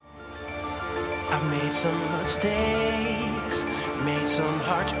I've made some mistakes, made some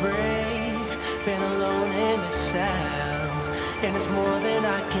hearts break, been alone in this cell, and it's more than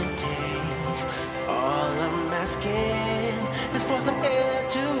I can take. All I'm asking is for some air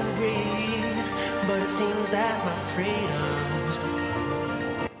to breathe, but it seems that my freedom's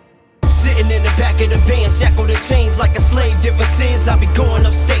sitting in the back of the van, shackled in chains like a slave. Difference is I be going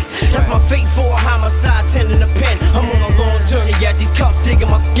upstate. That's my fate for a homicide, 10 in the pen. I'm on a long journey, yeah, these cuffs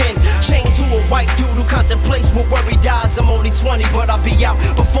digging my skin. Chained to a white dude who contemplates what worry dies. I'm only 20, but I'll be out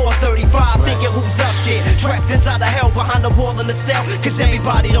before 35. Thinking who's up there, trapped inside of hell, behind the wall in the cell, cause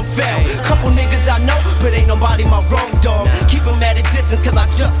everybody done fell. Couple niggas I know, but ain't nobody my road dog. Keep them at a distance, cause I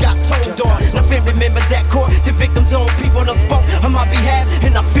just got told on. Now family members at court, the victims' own people done spoke on my behalf,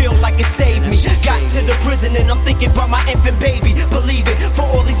 and I feel like it's saved me. Got to the prison and I'm thinking about my infant baby. Believe it, for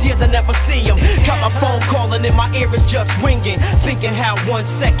all these years I never see him. Got my phone calling and my ear is just ringing, thinking how 1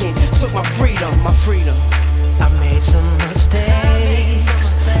 second took my freedom, my freedom. I've made some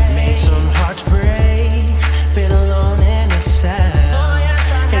mistakes, made some hearts break, been alone in a cell,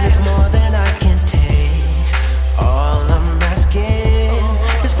 and it's more than I can take. All I'm asking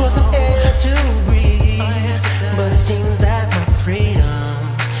is for some air to breathe, but it seems that my freedom's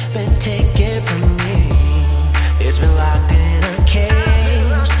been taken from me. It's been locked in a cage,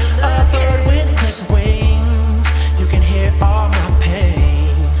 a bird with clipped wings. You can hear all my pain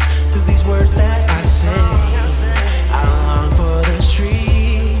through these words that I say. I long for the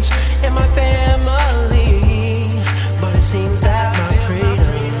streets and my family, but it seems that my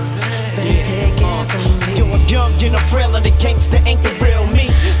freedom's been taken from me. Yo, I'm young and I'm frail and the gangster ain't the real me.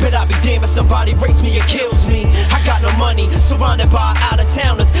 But I be damned if somebody rapes me or kills me. I got no money, surrounded by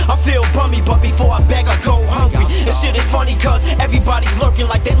out-of-towners. I feel bummy, but before I beg I go hungry. And shit is funny cause everybody's lurking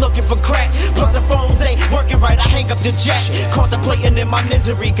like they looking for crack. Plus the phones ain't working right, I hang up the jack. Contemplating in my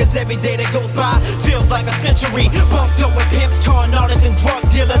misery, cause every day that goes by feels like a century. Bumped up with pimps, con artists and drug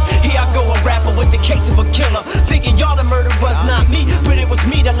dealers. Here I go, a rapper with the case of a killer, thinking y'all the murder was not me, but it was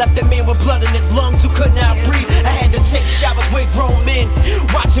me that left a man with blood in his lungs who could not breathe. I had to take showers with grown men,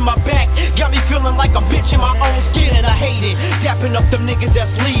 watching my back, got me feeling like a bitch in my own skin, and I hate it. Dapping up them niggas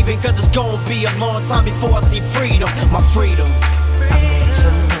that's leaving, cause it's gonna be a long time before I see freedom, my freedom. I made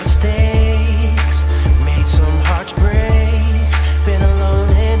some mistakes, made some hearts break, been alone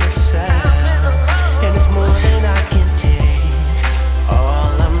in the cell, and it's more than I can take.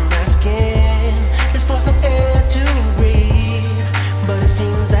 All I'm asking is for some air to breathe, but it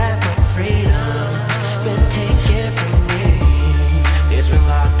seems that my freedom's been taken from me. It's been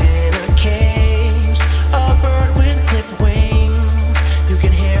locked in a cage, a bird with clipped wings. You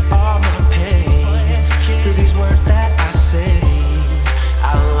can hear all my pain through these words that I say.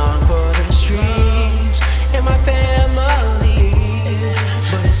 I long for the streets and my family,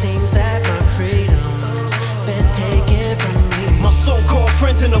 but it seems that my freedom's been taken from me. My so-called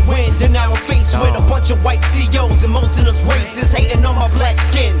friends in the wind, and now I'm faced with a bunch of white CEOs and most of us racists hating on my black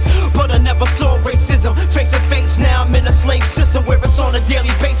skin. But I never saw racism face to face. Now I'm in a slave system where it's on a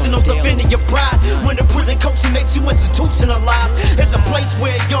daily basis. No defending your pride when the prison culture makes you institutionalized. It's a place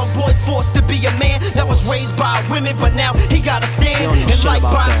where a young boy forced to be a man that was raised by women, but now he gotta stand and life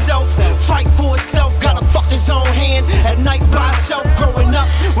by himself, fight for himself, gotta fuck his own hand at night by himself. Growing up,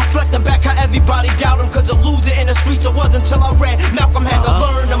 reflecting back how everybody doubted him, cause a loser in the streets. It wasn't until I read Malcolm had to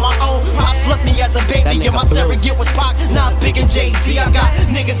learn on my own. Pops left me as a baby, and my surrogate was Pac. Now it's Big and Jay-Z. I got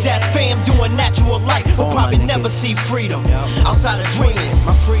niggas that fam doing natural life, will probably never see freedom outside of dreaming,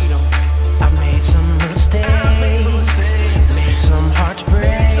 my freedom. I made some mistakes, made some hearts break,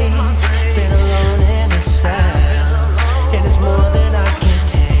 been alone in a cell, and it's more than I can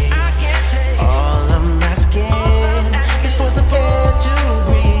take. All I'm asking is for some air to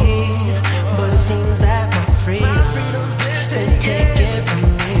breathe, but it seems that my freedom's been taken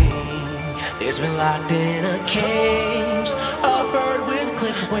from me. It's been locked in a cage, a bird with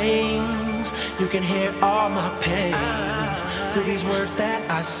clipped wings. You can hear all my pain through these words that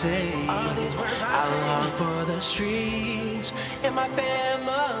I say. I long for the streets and my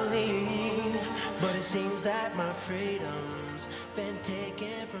family, but it seems that my freedom's been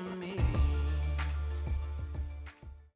taken from me.